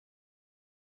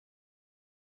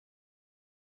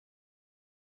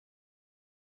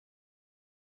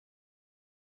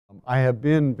I have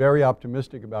been very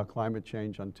optimistic about climate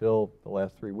change until the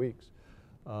last 3 weeks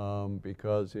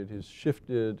because it has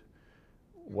shifted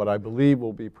what I believe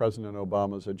will be President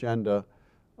Obama's agenda.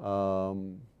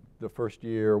 The first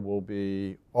year will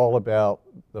be all about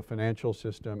the financial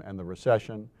system and the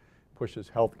recession,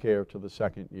 pushes healthcare to the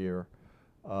second year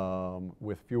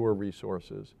with fewer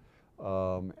resources.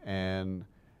 And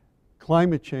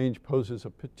climate change poses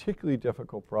a particularly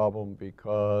difficult problem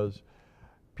because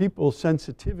people's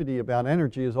sensitivity about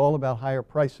energy is all about higher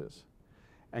prices.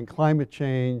 And climate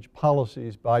change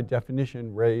policies, by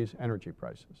definition, raise energy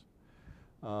prices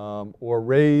or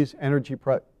raise energy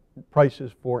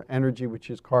prices for energy which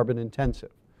is carbon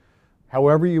intensive.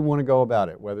 However you want to go about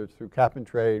it, whether it's through cap and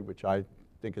trade, which I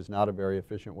think is not a very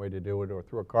efficient way to do it, or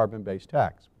through a carbon-based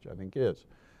tax, which I think is.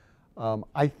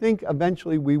 I think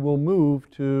eventually we will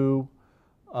move to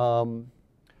a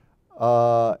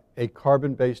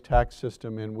carbon-based tax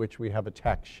system in which we have a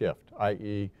tax shift,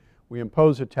 i.e. we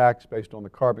impose a tax based on the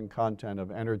carbon content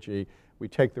of energy, we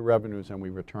take the revenues and we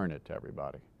return it to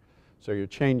everybody. So you're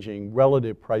changing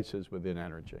relative prices within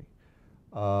energy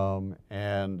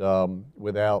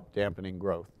without dampening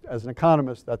growth. As an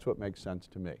economist, that's what makes sense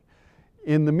to me.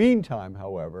 In the meantime,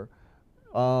 however,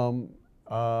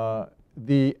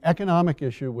 the economic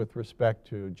issue with respect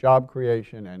to job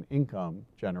creation and income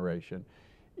generation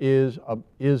is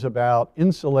about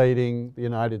insulating the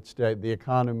United States, the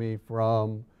economy,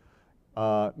 from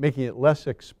making it less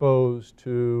exposed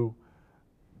to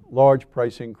large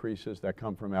price increases that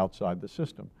come from outside the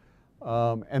system.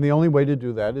 And the only way to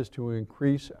do that is to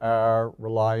increase our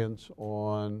reliance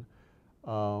on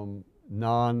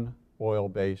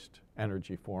non-oil-based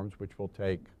energy forms, which will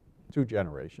take 2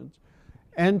 generations,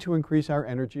 and to increase our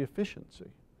energy efficiency.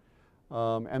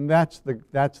 And that's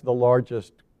the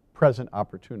largest present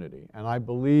opportunity. And I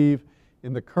believe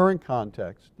in the current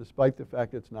context, despite the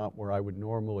fact it's not where I would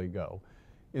normally go,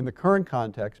 in the current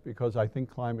context, because I think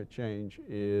climate change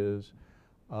is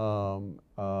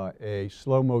a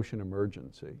slow motion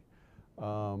emergency,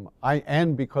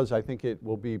 and because I think it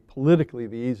will be politically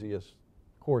the easiest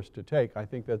course to take, I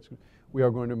think we are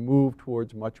going to move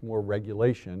towards much more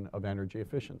regulation of energy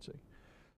efficiency.